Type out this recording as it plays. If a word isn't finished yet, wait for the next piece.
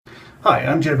Hi,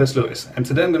 I'm Jervis Lewis, and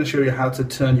today I'm going to show you how to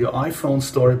turn your iPhone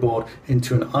storyboard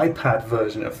into an iPad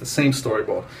version of the same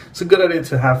storyboard. It's a good idea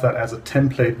to have that as a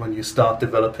template when you start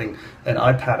developing an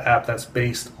iPad app that's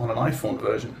based on an iPhone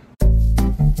version.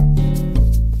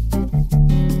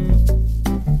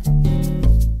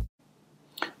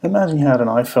 Imagine you had an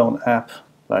iPhone app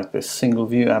like this single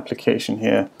view application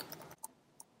here.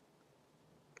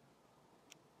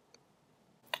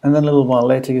 And then a little while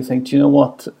later you think, do you know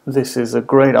what, this is a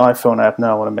great iPhone app,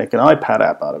 now I want to make an iPad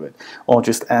app out of it, or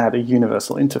just add a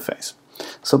universal interface.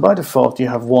 So by default you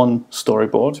have one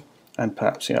storyboard, and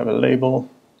perhaps you have a label,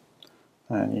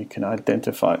 and you can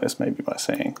identify this maybe by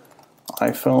saying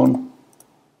iPhone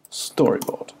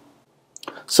storyboard.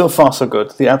 So far so good.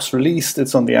 The app's released,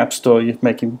 it's on the App Store, you're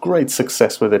making great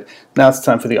success with it. Now it's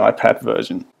time for the iPad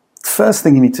version. First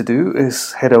thing you need to do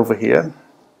is head over here.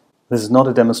 This is not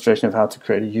a demonstration of how to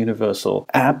create a universal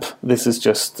app. This is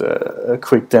just a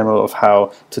quick demo of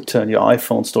how to turn your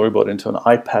iPhone storyboard into an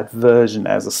iPad version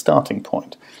as a starting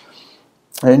point.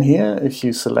 And here, if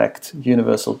you select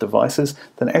Universal Devices,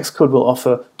 then Xcode will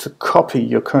offer to copy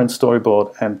your current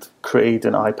storyboard and create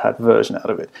an iPad version out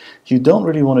of it. You don't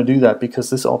really want to do that because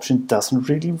this option doesn't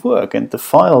really work, and the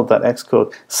file that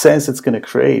Xcode says it's going to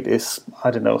create is,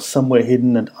 I don't know, somewhere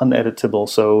hidden and uneditable,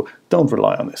 so don't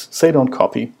rely on this. Say don't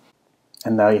copy.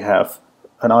 And now you have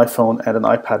an iPhone and an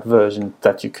iPad version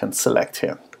that you can select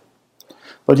here.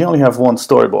 But you only have one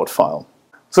storyboard file.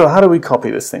 So how do we copy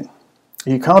this thing?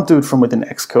 You can't do it from within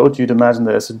Xcode. You'd imagine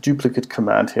there's a duplicate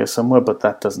command here somewhere, but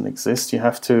that doesn't exist. You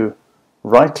have to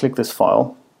right-click this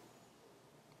file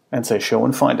and say Show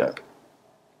in Finder.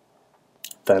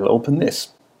 That'll open this.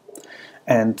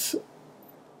 And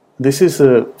this is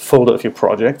a folder of your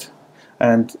project,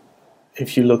 and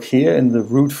if you look here in the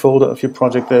root folder of your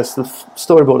project, the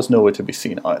storyboard is nowhere to be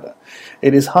seen either.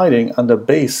 It is hiding under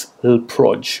base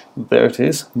lproj. There it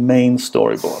is, main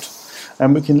storyboard.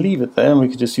 And we can leave it there, and we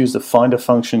can just use the finder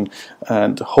function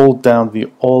and hold down the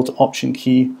Alt Option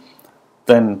key,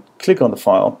 then click on the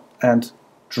file and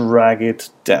drag it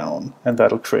down, and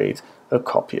that'll create a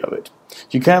copy of it.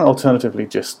 You can alternatively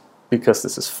just, because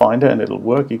this is finder and it'll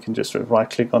work, you can just right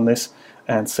click on this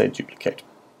and say duplicate.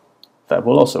 That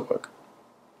will also work.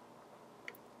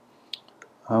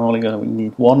 I'm only going to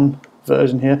need one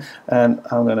version here, and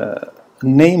I'm going to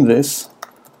name this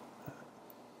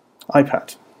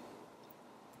iPad.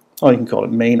 Or you can call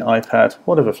it main iPad,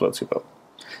 whatever floats your boat.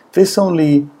 This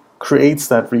only creates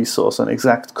that resource, an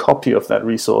exact copy of that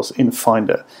resource in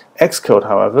Finder. Xcode,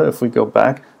 however, if we go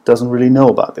back, doesn't really know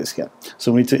about this yet.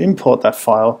 So we need to import that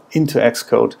file into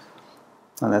Xcode,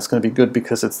 and that's going to be good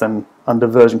because it's then under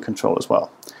version control as well.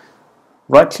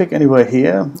 Right-click anywhere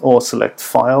here, or select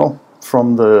File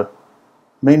from the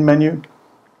main menu,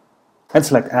 and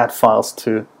select Add Files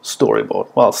to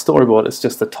Storyboard. Well, Storyboard is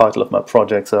just the title of my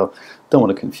project, so don't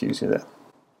want to confuse you there.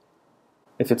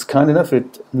 If it's kind enough,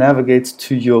 it navigates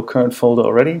to your current folder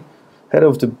already. Head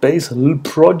over to base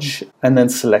lproj, and then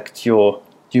select your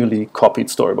newly copied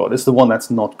storyboard. It's the one that's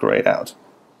not grayed out.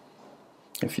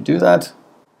 If you do that,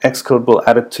 Xcode will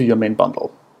add it to your main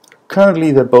bundle.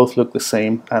 Currently they both look the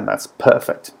same, and that's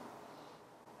perfect.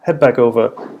 Head back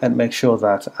over and make sure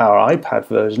that our iPad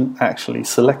version actually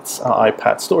selects our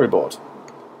iPad storyboard.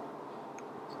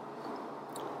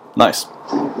 Nice.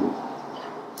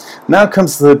 Now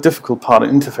comes the difficult part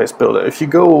in Interface Builder. If you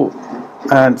go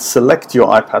and select your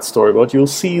iPad storyboard, you'll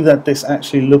see that this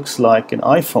actually looks like an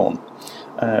iPhone.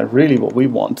 Really what we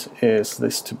want is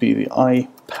this to be the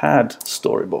iPad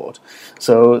storyboard.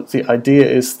 So the idea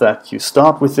is that you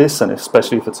start with this, and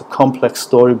especially if it's a complex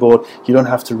storyboard, you don't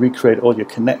have to recreate all your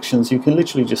connections. You can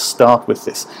literally just start with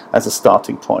this as a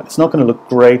starting point. It's not going to look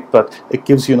great, but it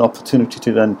gives you an opportunity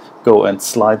to then go and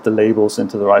slide the labels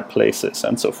into the right places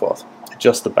and so forth.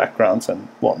 Adjust the backgrounds and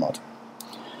whatnot.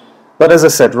 But as I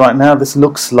said, right now this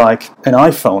looks like an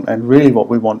iPhone, and really what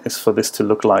we want is for this to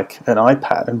look like an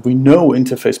iPad, and we know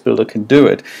Interface Builder can do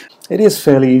it. It is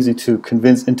fairly easy to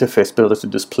convince Interface Builder to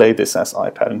display this as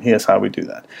iPad, and here's how we do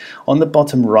that. On the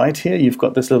bottom right here, you've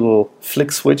got this little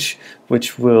flick switch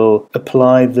which will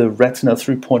apply the Retina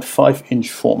 3.5-inch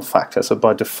form factor. So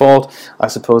by default, I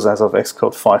suppose as of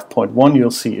Xcode 5.1, you'll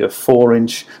see a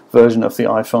 4-inch version of the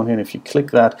iPhone here, and if you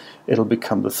click that, it'll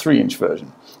become the 3-inch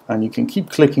version. And you can keep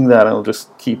clicking that, and it'll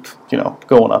just keep,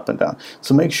 going up and down.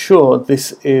 So make sure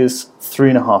this is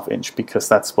 3.5-inch, because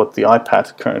that's what the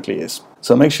iPad currently is.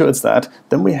 So make sure it's that.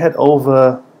 Then we head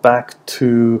over back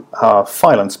to our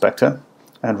file inspector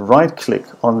and right-click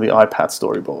on the iPad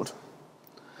storyboard.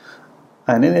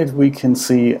 And in it we can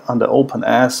see under Open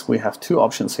As we have two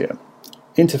options here.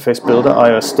 Interface Builder,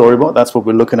 iOS Storyboard, that's what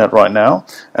we're looking at right now,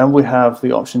 and we have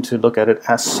the option to look at it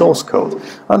as source code.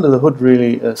 Under the hood,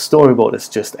 really, Storyboard is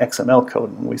just XML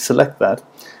code, and we select that,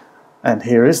 and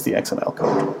here is the XML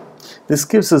code. This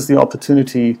gives us the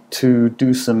opportunity to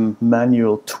do some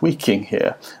manual tweaking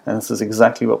here, and this is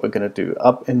exactly what we're going to do.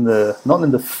 Up in the, not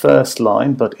in the first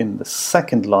line, but in the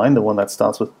second line, the one that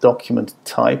starts with document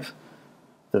type,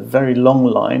 the very long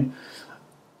line.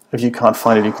 If you can't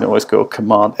find it, you can always go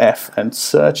Command F and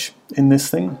search in this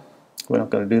thing. We're not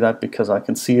going to do that because I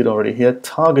can see it already here.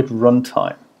 Target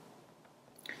runtime.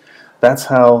 That's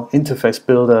how Interface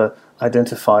Builder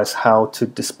identifies how to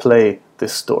display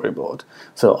this storyboard.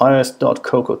 So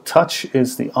iOS.CocoaTouch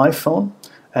is the iPhone,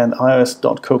 and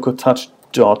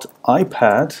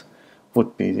iOS.CocoaTouch.iPad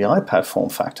would be the iPad form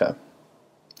factor.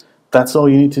 That's all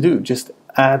you need to do. Just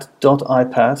add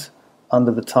 .iPad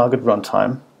under the target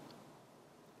runtime.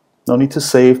 No need to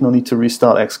save, no need to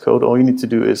restart Xcode. All you need to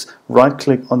do is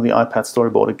right-click on the iPad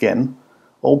storyboard again,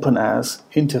 open as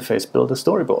Interface Builder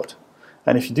Storyboard.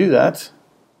 And if you do that,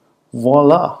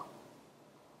 voila!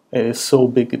 It is so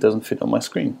big it doesn't fit on my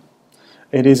screen.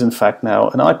 It is in fact now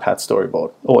an iPad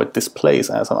storyboard, or it displays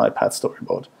as an iPad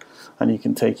storyboard. And you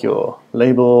can take your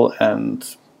label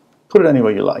and put it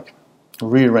anywhere you like.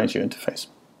 Rearrange your interface.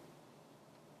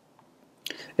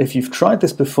 If you've tried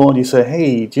this before and you say,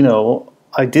 hey, you know,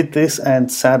 I did this and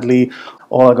sadly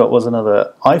all I got was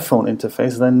another iPhone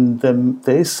interface, then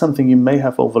there is something you may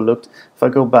have overlooked. If I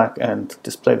go back and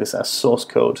display this as source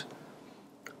code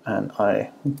and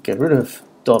I get rid of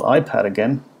 .iPad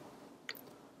again,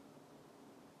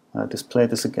 I display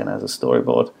this again as a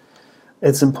storyboard,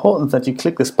 it's important that you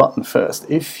click this button first.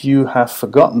 If you have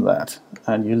forgotten that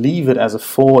and you leave it as a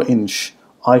 4-inch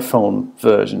iPhone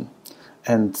version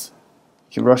and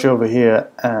you rush over here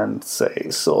and say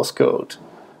source code,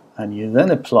 and you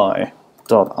then apply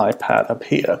 .iPad up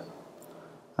here,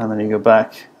 and then you go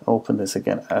back, open this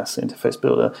again as Interface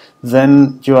Builder,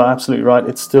 then you are absolutely right,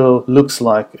 it still looks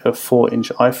like a 4-inch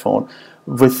iPhone,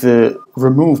 with the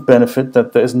removed benefit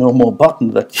that there's no more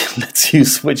button that lets you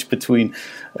switch between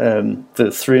the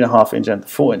 3.5-inch and the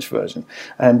 4-inch version.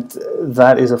 And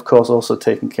that is of course also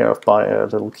taken care of by a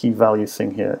little key value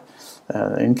thing here.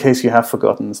 In case you have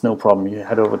forgotten, it's no problem. You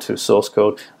head over to source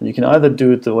code and you can either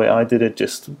do it the way I did it,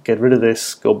 just get rid of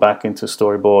this, go back into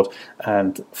storyboard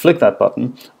and flick that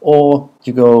button, or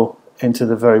you go into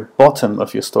the very bottom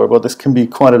of your storyboard. This can be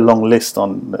quite a long list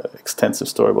on extensive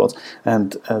storyboards,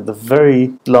 and the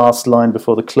very last line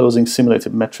before the closing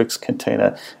simulated metrics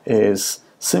container is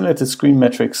simulated screen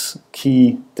metrics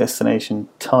key destination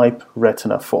type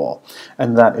retina 4,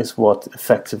 and that is what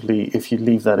effectively, if you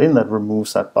leave that in, that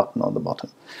removes that button on the bottom.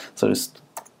 So just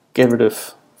get rid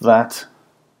of that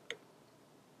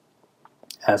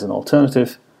as an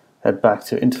alternative, head back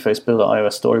to Interface Builder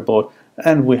iOS Storyboard,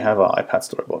 and we have our iPad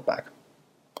storyboard back.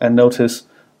 And notice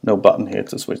no button here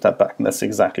to switch that back, and that's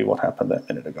exactly what happened a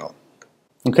minute ago.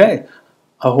 Okay,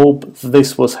 I hope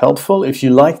this was helpful. If you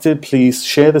liked it, please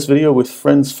share this video with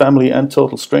friends, family, and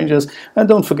total strangers, and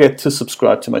don't forget to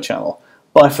subscribe to my channel.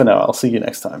 Bye for now, I'll see you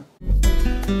next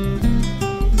time.